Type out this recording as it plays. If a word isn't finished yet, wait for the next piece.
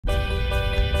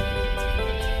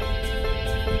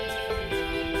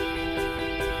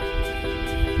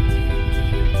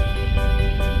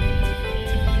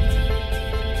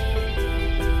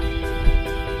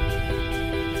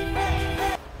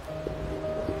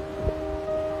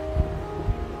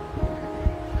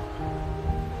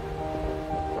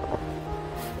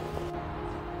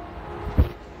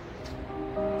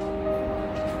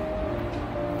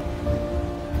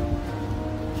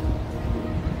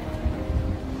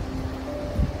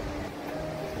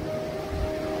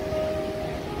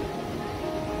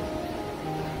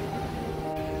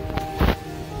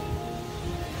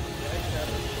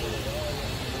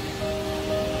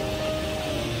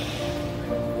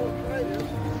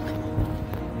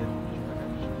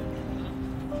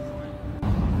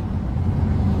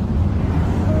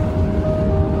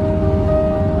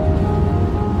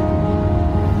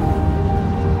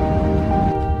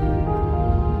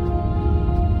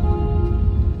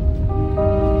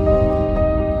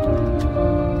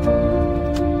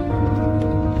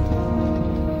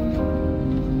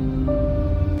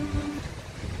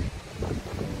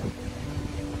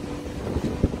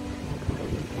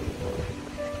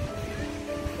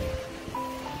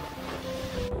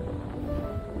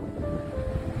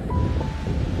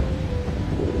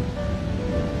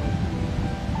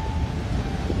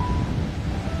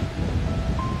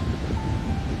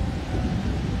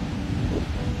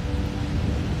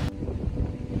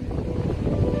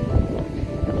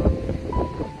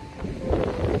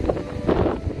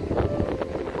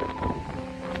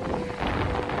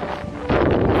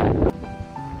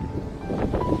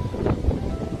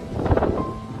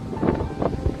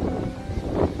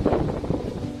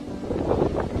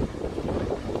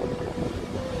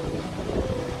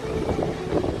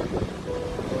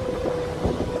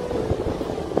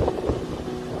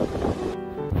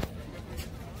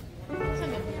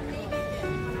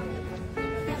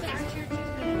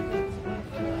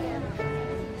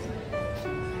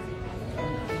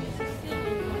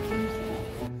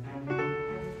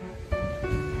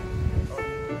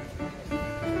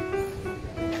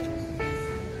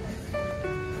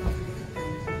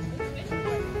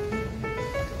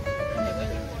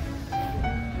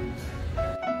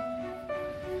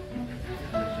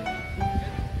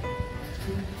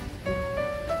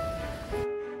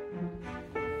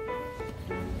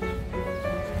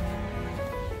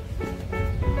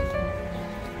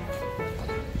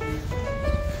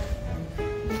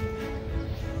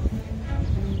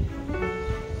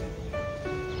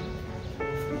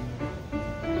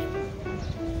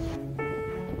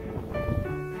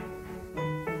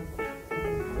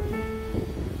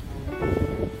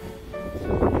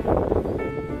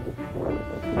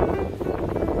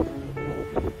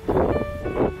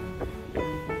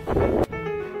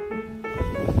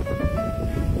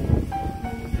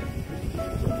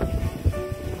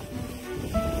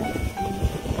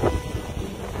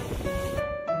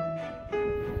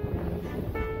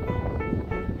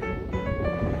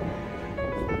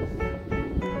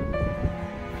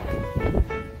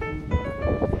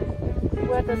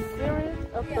where the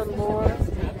Spirit of the Lord,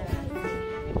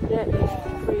 there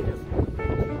is freedom.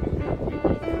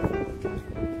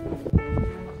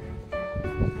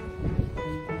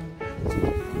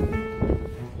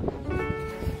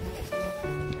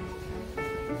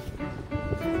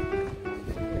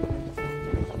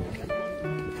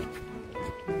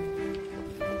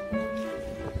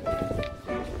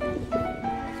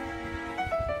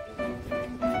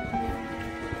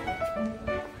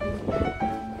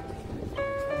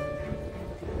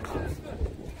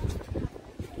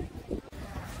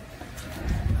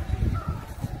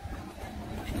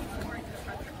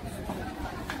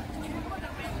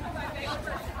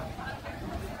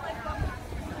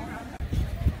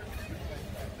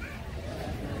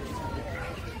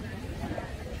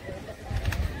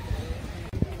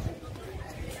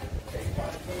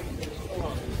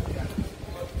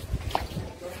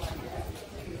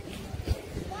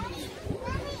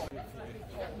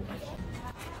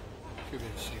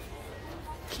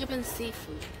 Cuban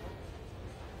seafood.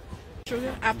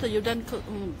 Sugar after you're done cook.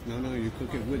 No, no, you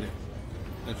cook it with it.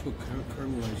 That's what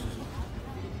caramelizes it.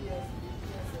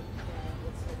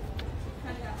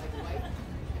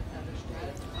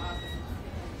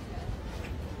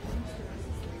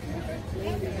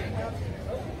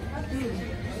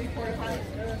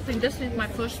 I think this is my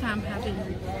first time having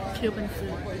Cuban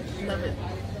food. Love it.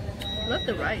 Love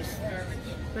the rice.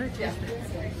 Very tasty.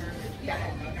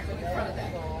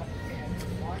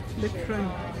 The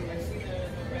crumb.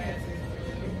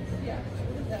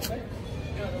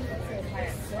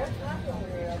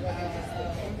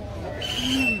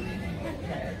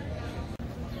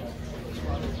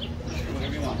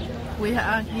 We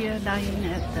are here dining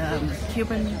at the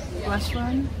Cuban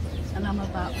restaurant,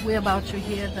 and we're about to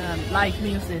hear the live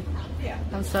music.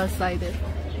 I'm so excited.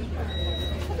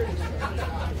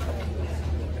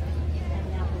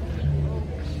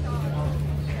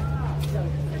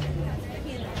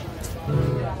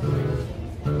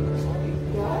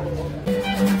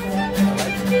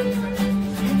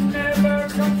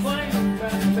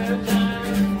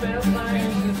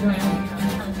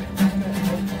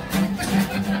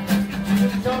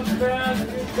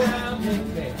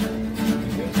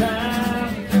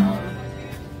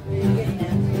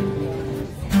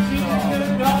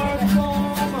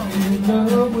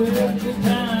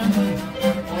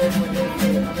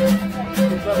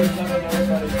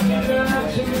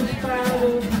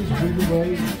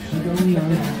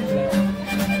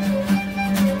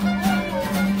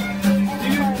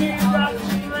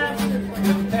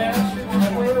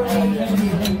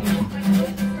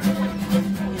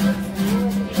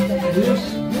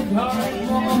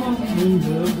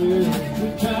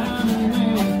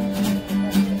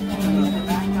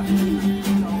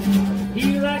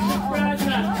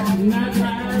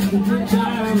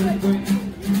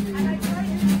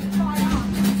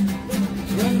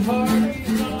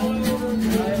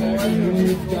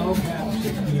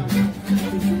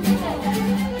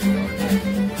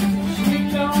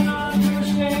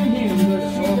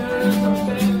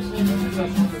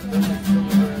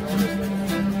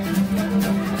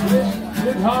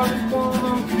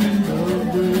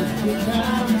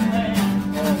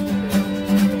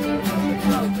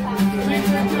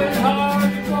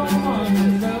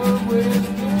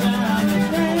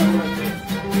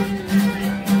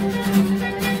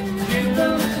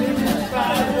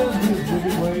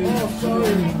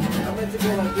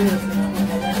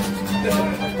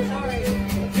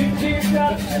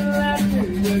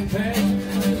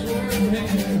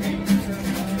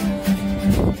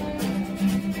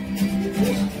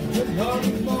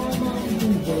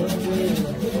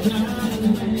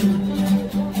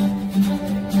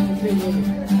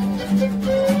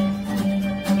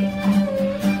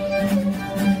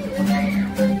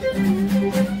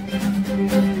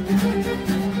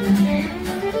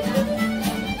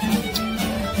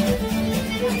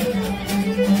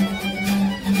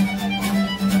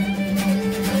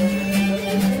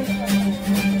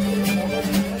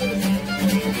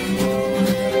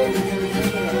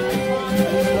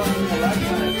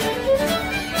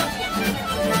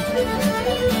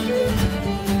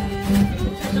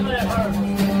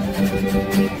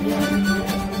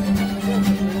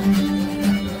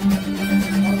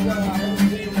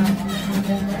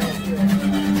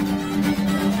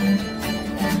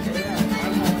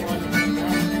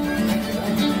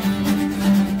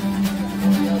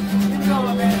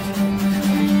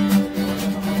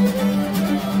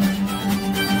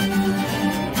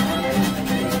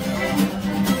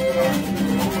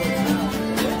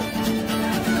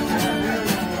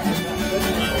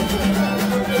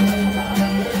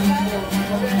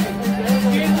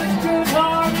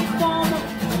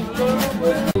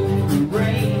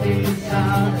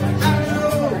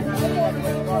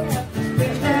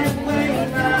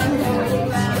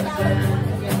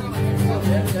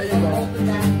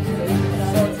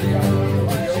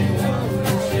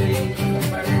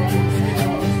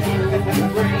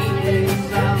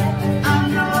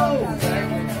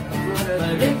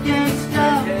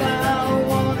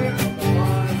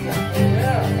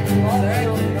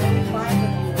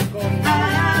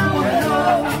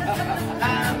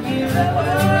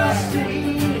 ever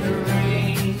seen the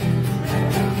rain?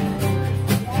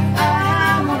 I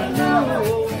wanna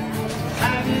know,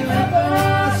 have you ever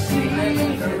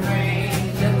seen the rain?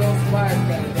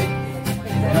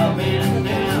 Coming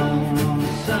down on a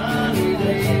sunny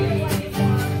day.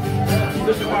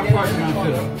 This is my part now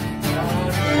too.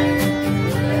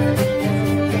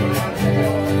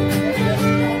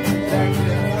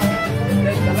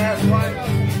 That's the last one.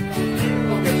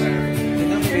 Okay, sir.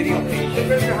 Enough video.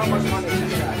 Remember how much money you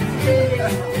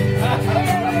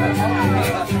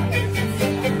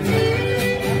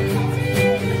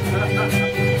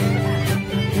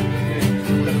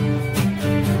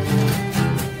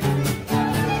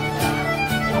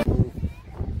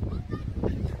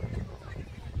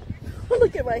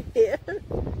Look at my hair.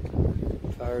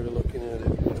 Tired of looking at it.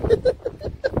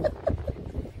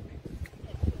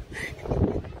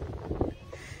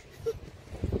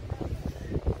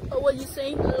 Oh, what you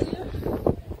saying earlier?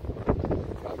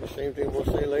 Probably the same thing we'll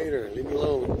say later. Leave me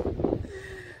alone.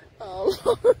 Oh,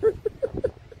 Lord.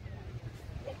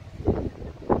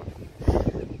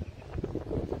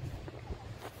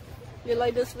 You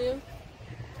like this view?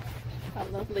 How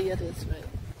lovely it is, right?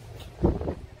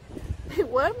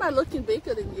 Why am I looking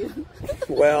bigger than you?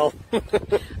 Well.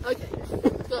 Okay,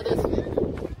 go this way.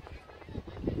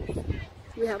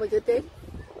 You have a good day?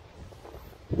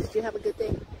 Did you have a good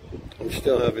day? I'm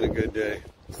still having a good day.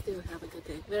 Still have a good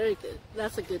day. Very good.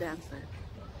 That's a good answer.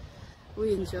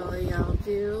 We enjoy our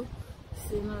view,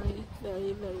 scenery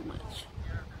very, very much.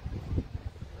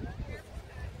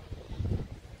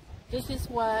 This is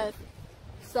what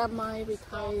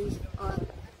semi-retirees are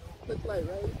look like,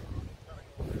 right?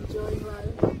 Enjoying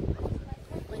life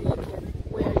when you can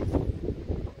wear it.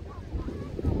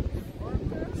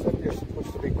 Except you're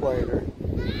supposed to be quieter.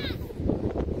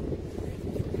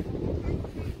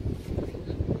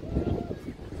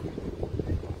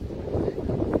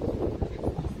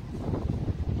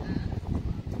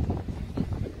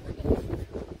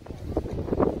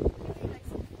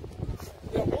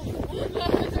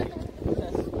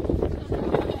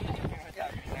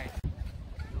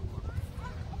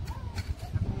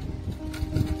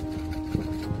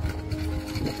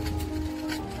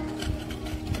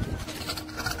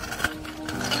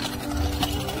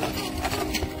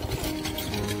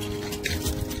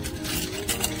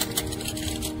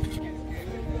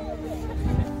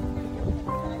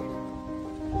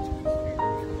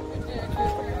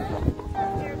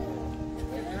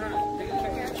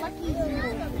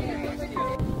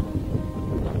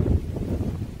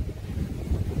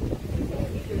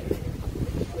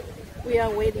 We are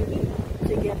waiting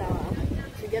to get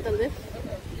a lift.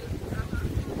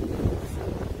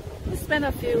 We spent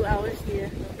a few hours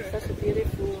here. Such a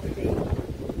beautiful day,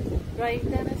 right,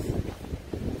 Dennis?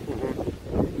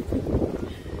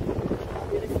 How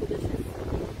beautiful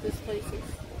this place is.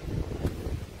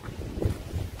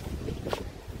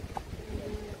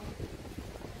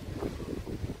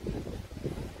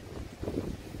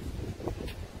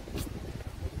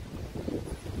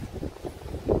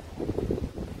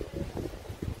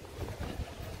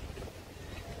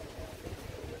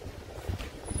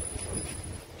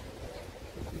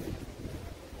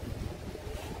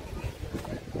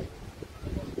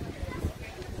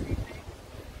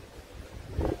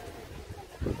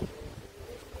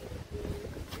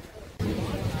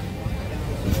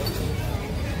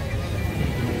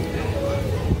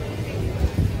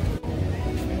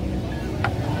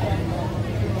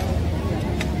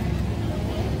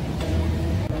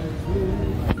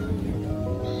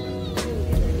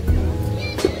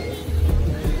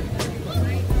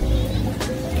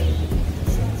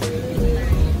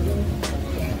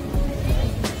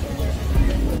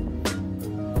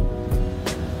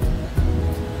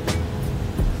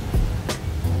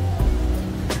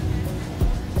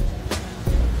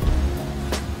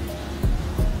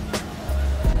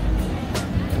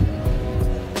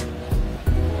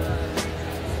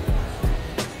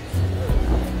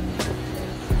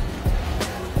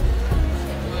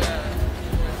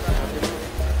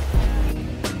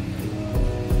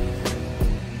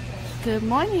 Good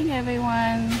morning,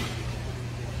 everyone.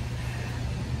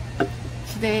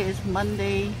 Today is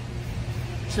Monday,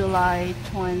 July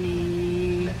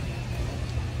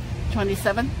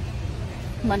 27.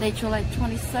 Monday, July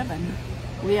 27.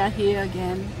 We are here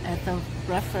again at the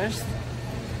breakfast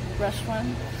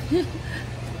restaurant.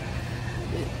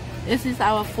 This is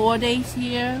our 4 days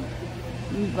here,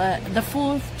 but the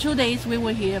full 2 days we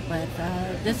were here, but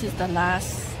this is the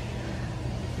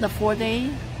 4th day.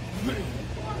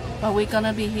 But we're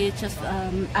gonna be here just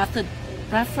after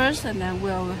breakfast, and then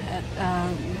we'll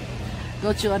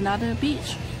go to another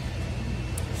beach.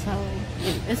 So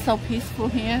it's so peaceful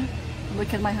here.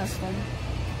 Look at my husband.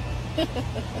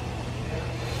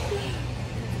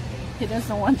 He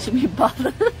doesn't want to be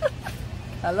bothered.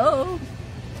 Hello.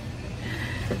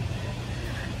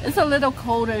 It's a little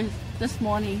colder this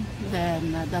morning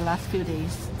than the last few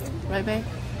days, right, babe?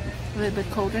 A little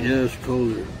bit colder? Yes,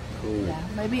 colder. Yeah,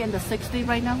 maybe in the 60s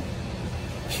right now?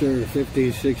 Sure,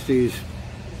 50s, 60s.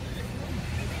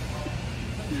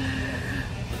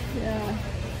 Yeah,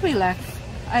 relax.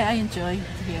 I enjoy it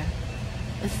here.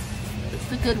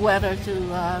 It's a good weather to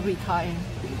retire,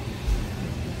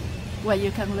 where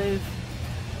you can live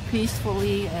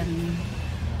peacefully and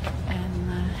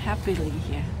happily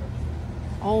here.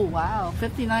 Oh wow,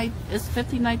 59, it's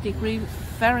 59 degrees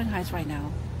Fahrenheit right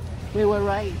now. We were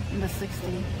right in the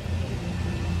 60s.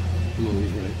 I'm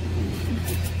always right.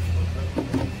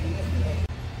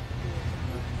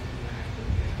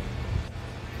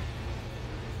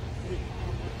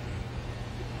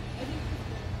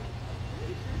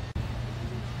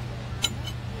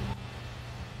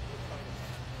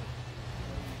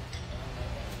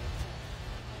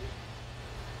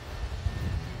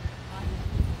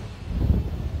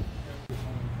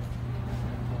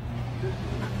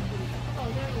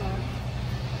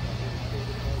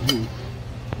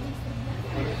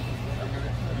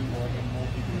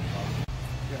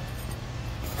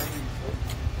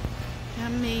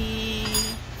 Tummy,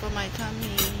 for my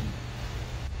tummy.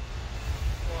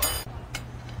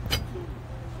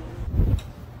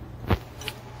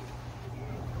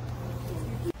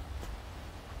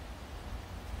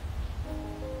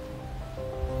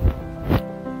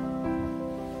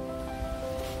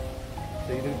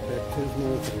 They do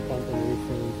baptismals and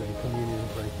confirmations and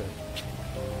communions like that.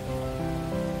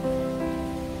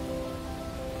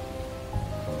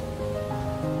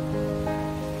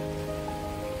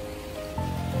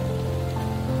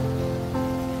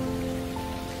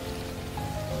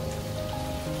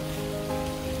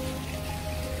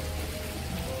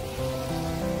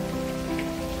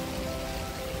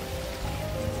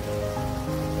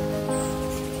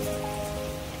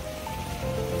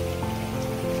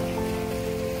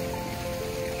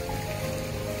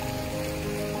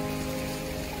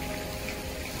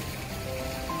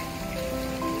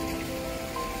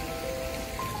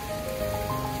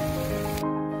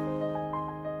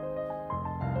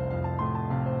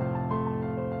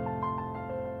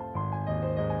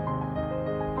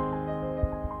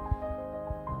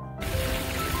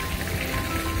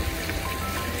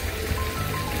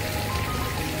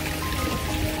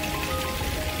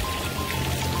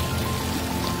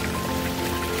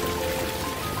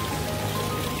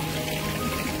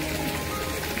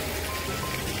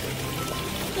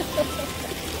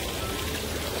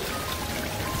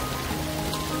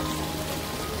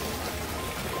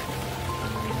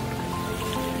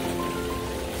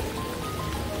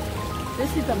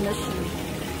 This is the mission.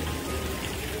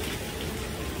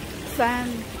 San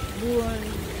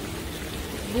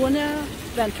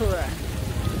Ventura.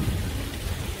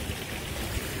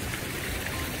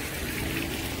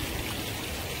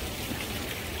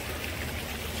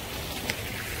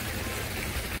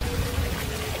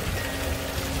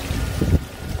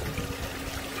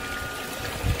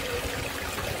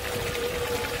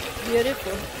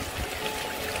 Beautiful.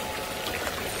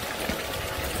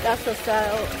 That's the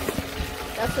style.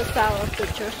 That's the style of the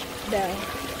church bell.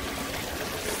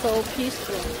 So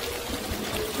peaceful.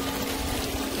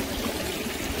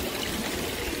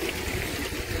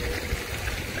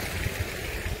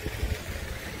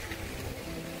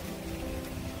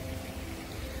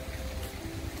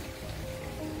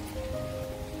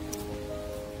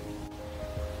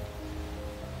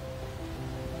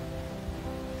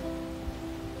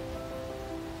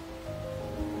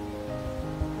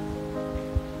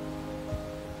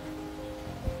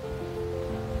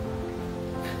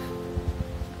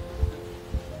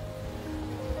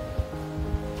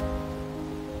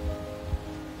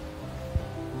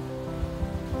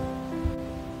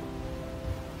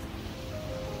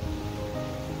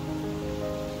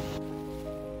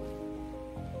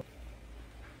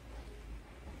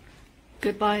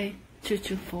 Goodbye,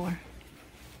 224.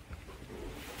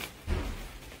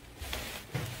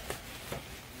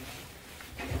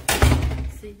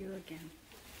 See you again.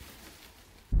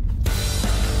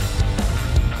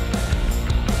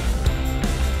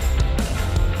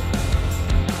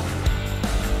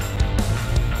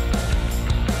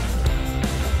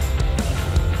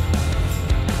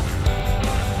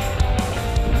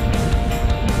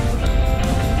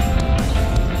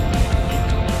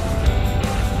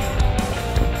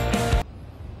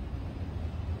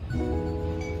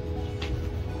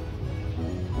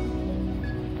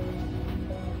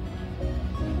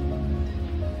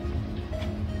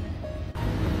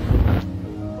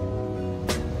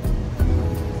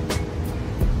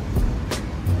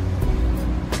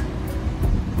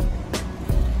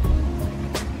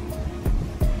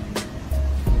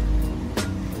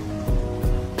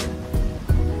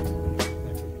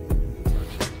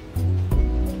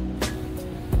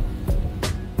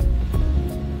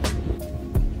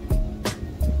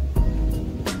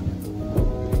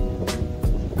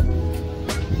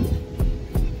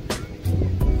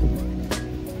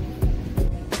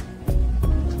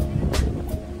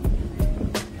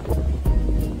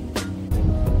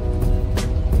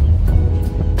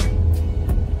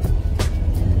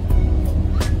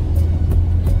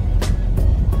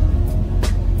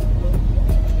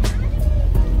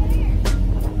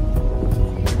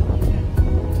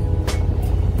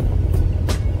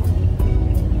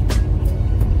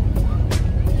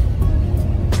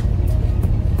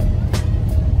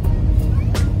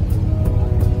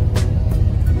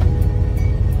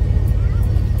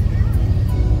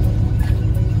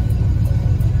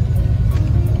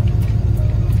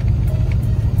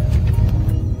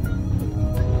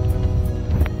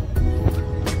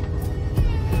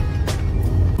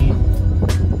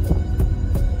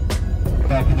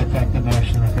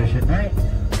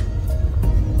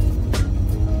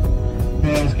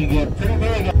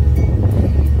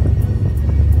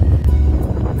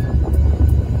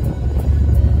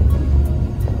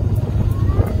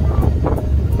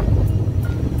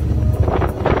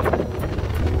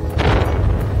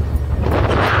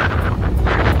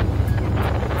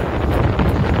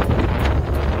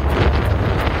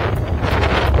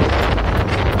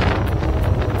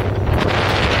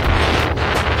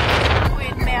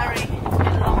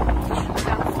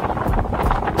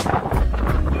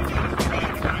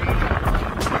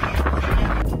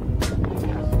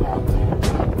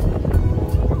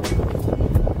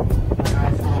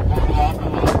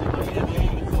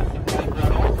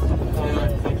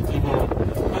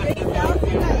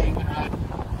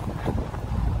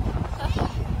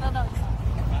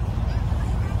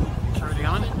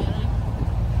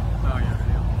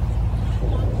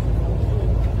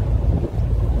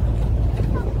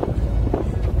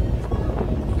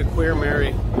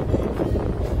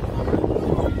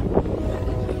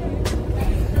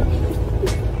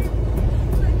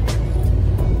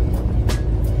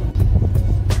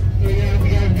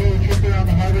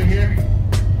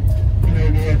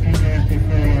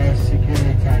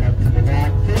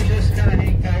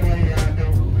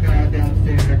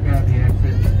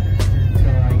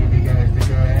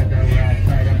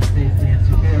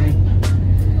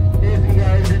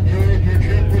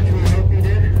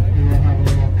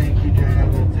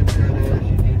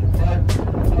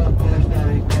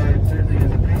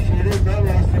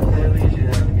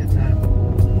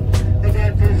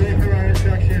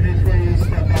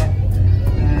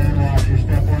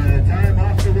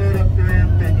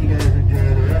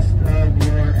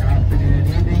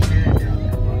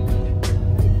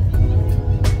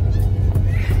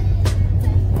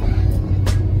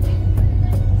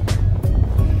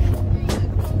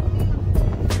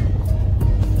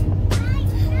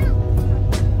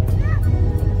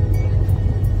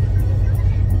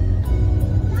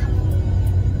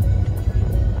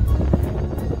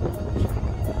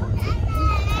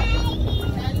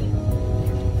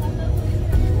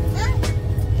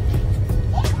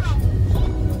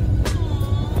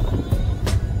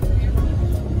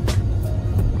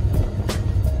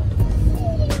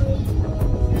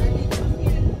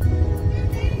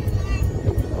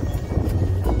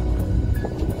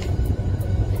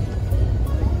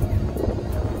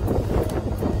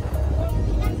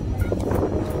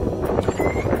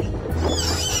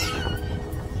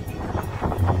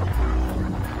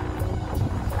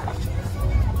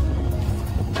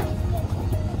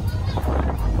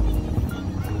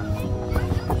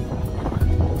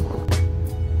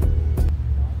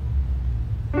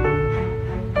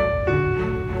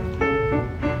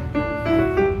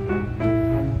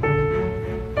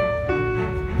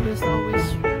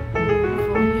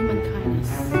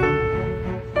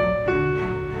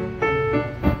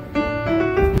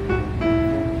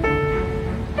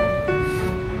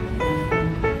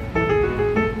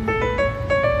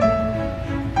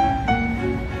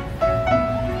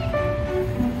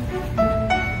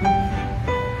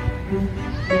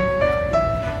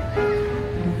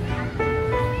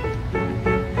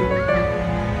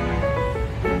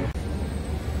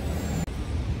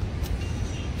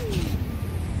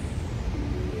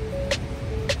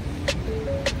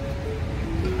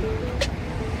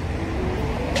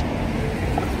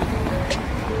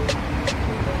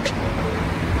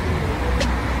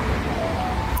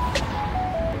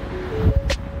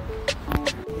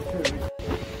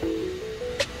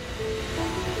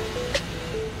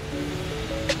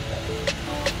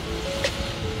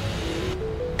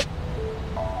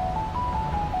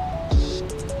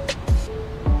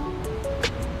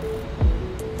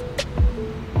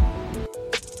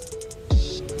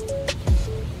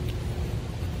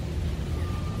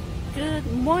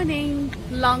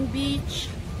 Long Beach,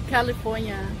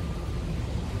 California.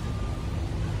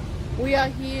 We are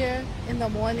here in the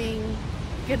morning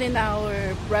getting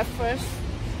our breakfast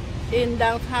in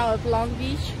downtown of Long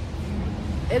Beach.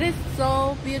 It is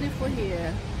so beautiful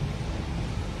here.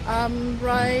 I'm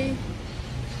right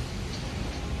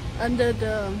under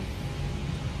the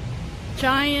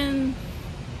giant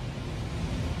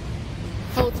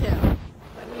hotel.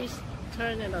 Let me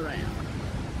turn it around.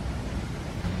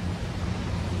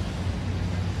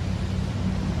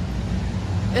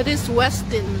 It is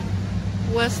Westin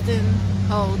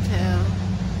Hotel.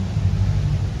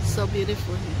 So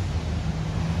beautiful here.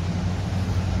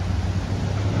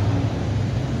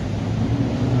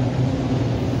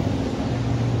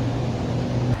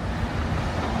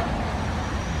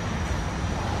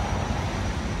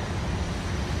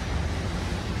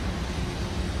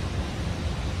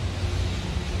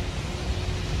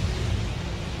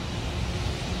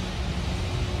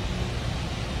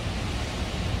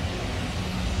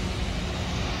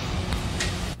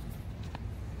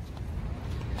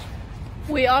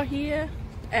 We are here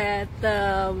at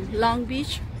the Long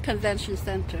Beach Convention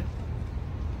Center.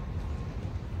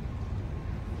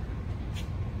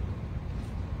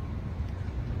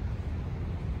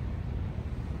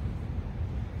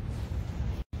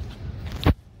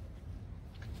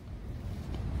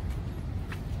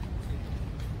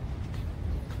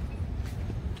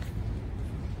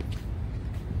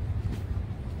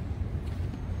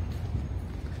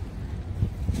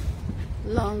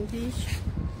 Long Beach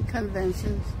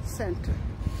Convention Center.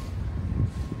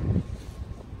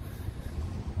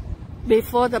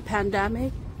 Before the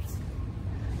pandemic,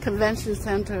 convention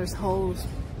centers hold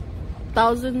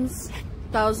thousands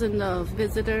of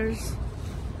visitors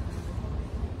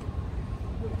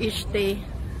each day.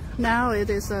 Now it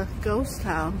is a ghost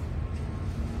town.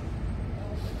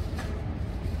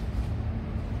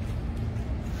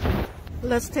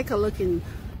 Let's take a look in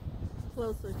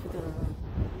closer to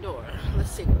the door.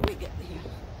 Let's see what we get here.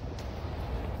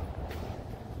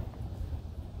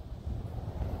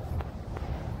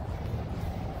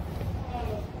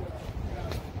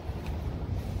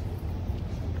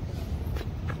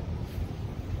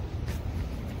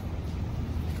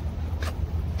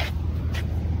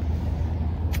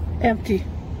 Empty.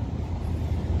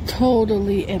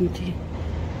 Totally empty.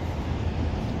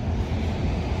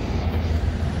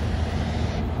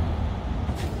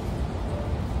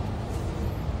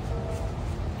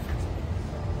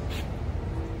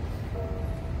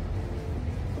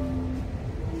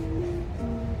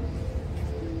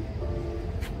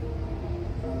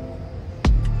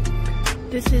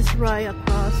 This is right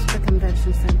across the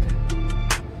convention center.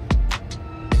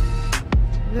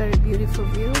 Very beautiful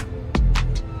view.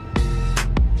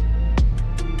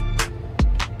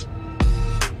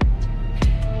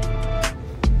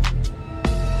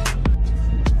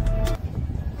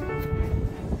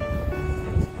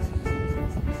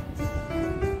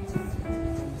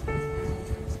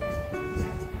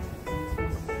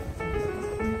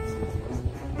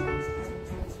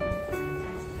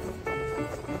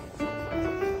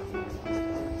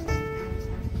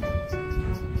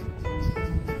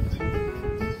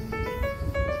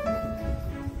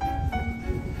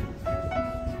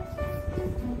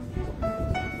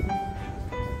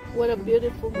 What a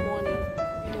beautiful morning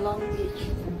in Long Beach.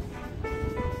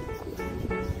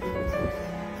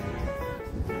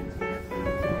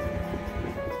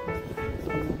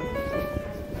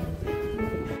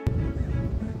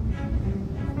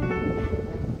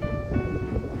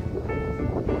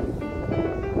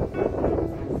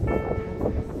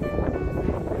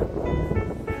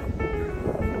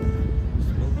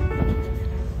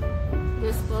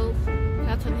 This boat,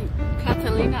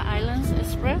 Catalina Islands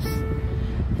Express,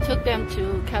 took them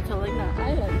to Catalina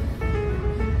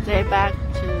Island. They're back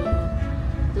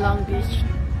to Long Beach.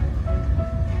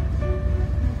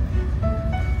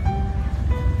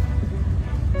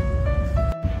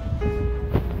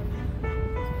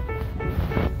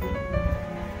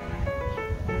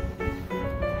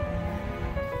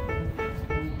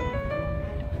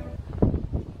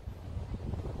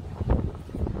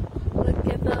 Look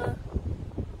at the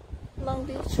Long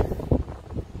Beach.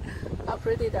 How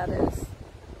pretty that is.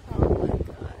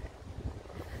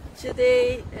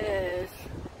 Today is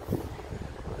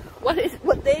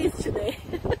what day is today?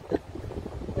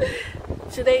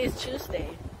 Today is Tuesday,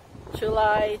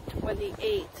 July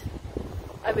 28th,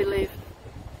 I believe,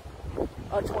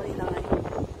 or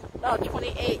 29. No,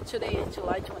 28. Today is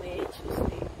July 28th,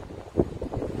 Tuesday.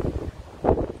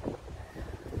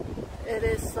 It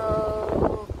is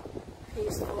so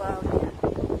peaceful out here.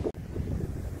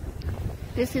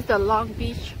 This is the Long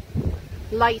Beach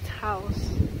Lighthouse.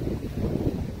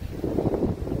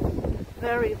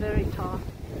 Very, very tall.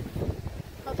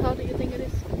 How tall do you think it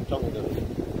is? Tall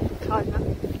enough.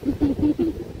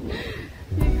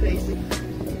 You're crazy.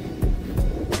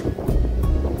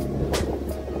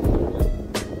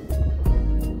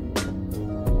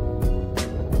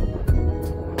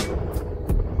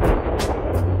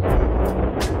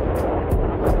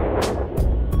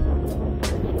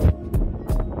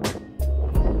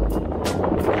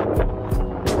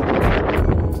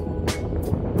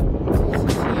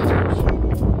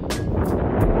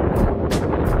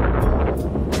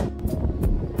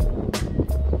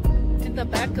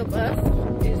 Back of us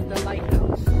is the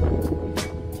lighthouse.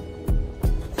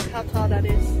 See how tall that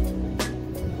is?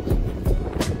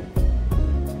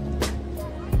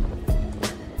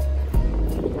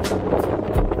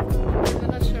 I'm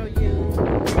gonna show you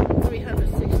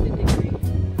 360 degrees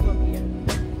from here.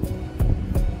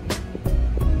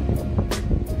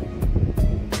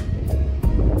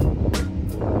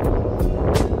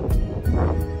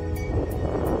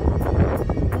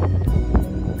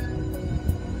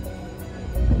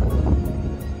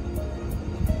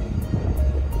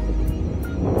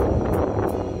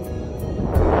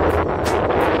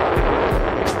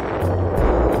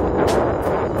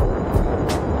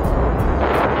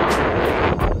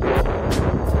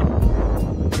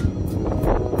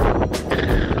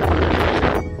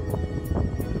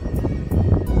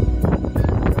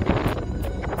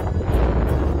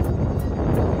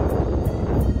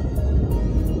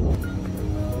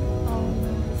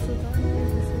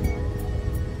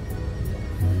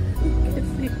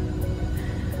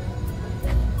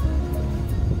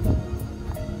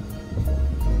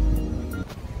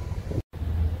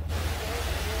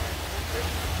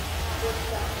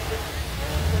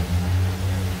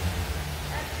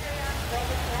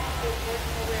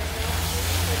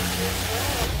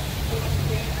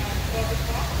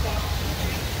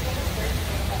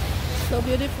 So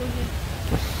beautiful here.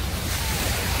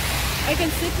 I can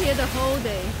sit here the whole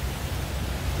day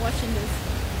watching this.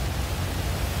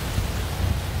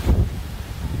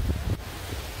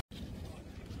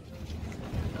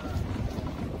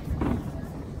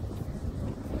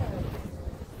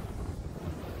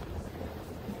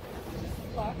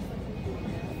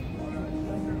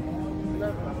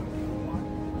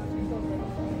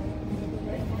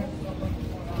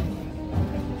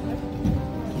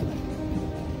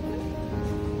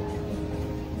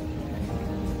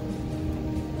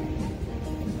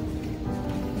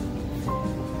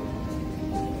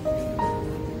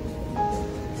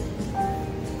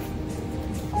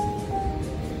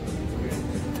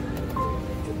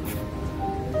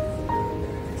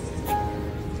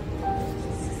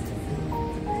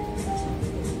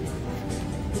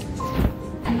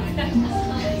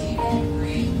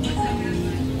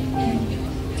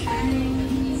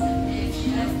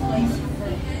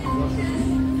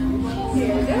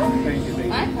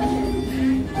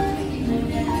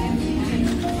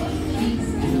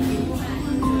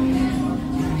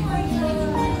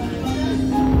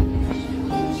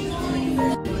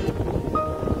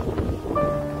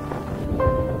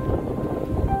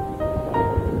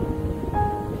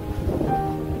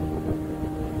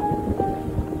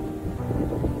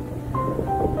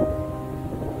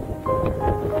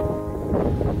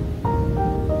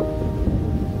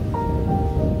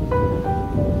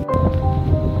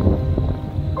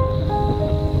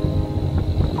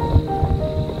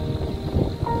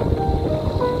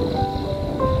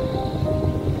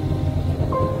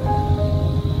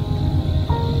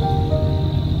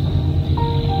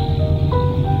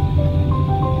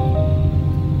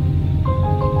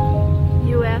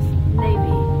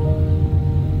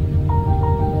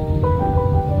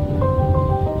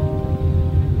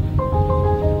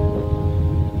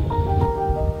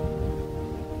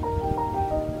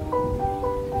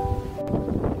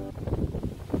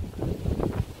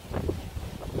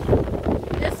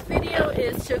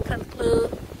 Is to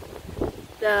conclude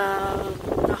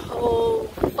the whole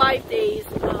 5 days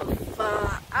of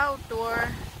outdoor.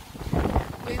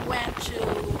 We went to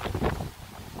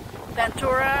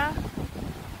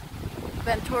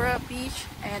Ventura Beach,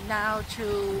 and now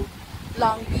to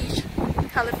Long Beach,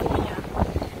 California.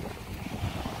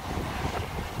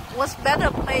 What's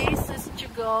better places to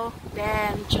go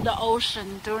than to the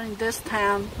ocean during this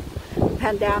time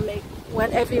pandemic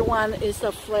when everyone is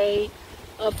afraid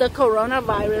of the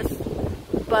coronavirus?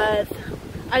 But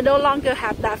I no longer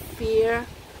have that fear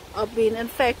of being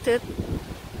infected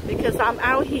because I'm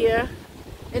out here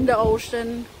in the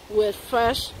ocean with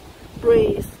fresh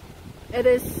breeze. It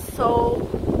is so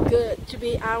good to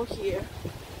be out here.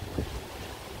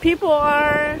 People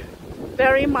are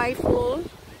very mindful.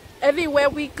 Everywhere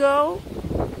we go,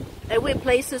 every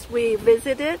places we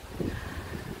visited,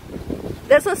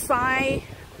 there's a sign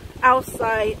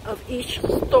outside of each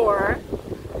store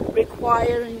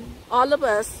requiring all of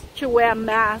us to wear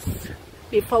masks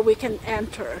before we can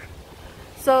enter.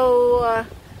 So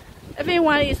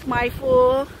everyone is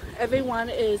mindful, everyone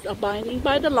is abiding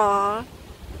by the law.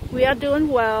 We are doing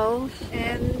well,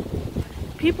 and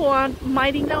people are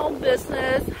minding their own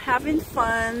business, having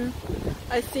fun.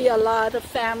 I see a lot of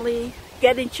family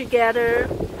getting together,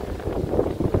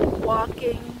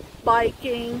 walking,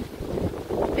 biking,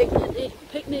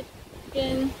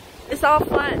 picnicking. It's all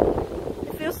fun.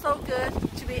 It feels so good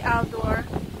to be outdoor,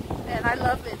 and I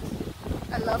love it.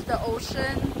 I love the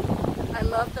ocean. I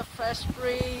love the fresh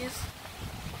breeze.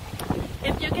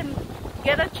 If you can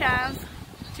get a chance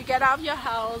to get out of your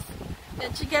house,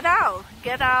 then to get out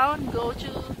and go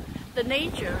to the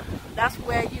nature. That's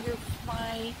where you will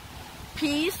find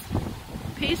peace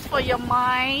for your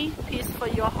mind, peace for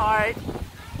your heart,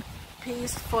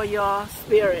 peace for your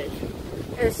spirit.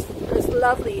 It's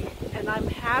lovely, and I'm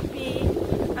happy.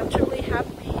 I'm truly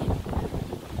happy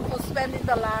for spending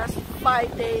the last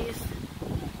 5 days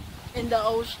in the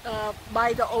ocean,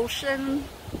 by the ocean.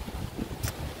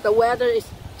 The weather is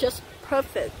just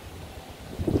perfect.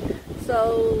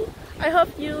 So I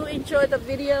hope you enjoyed the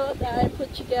video that I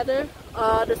put together,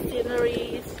 all the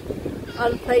sceneries,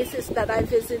 all the places that I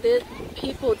visited,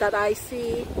 people that I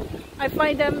see. I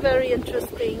find them very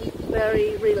interesting,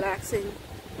 very relaxing.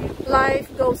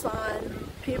 Life goes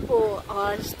on, people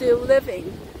are still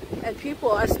living, and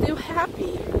people are still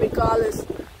happy regardless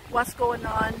what's going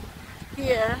on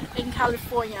here in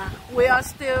California. We are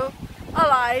still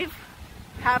alive,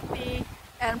 happy,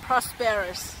 and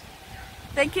prosperous.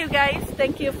 Thank you guys,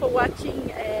 thank you for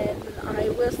watching, and I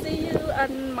will see you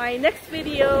on my next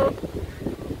video.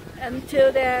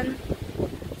 Until then,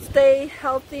 stay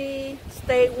healthy,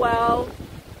 stay well,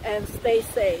 and stay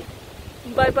safe.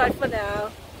 Bye bye for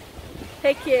now.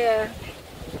 Take care.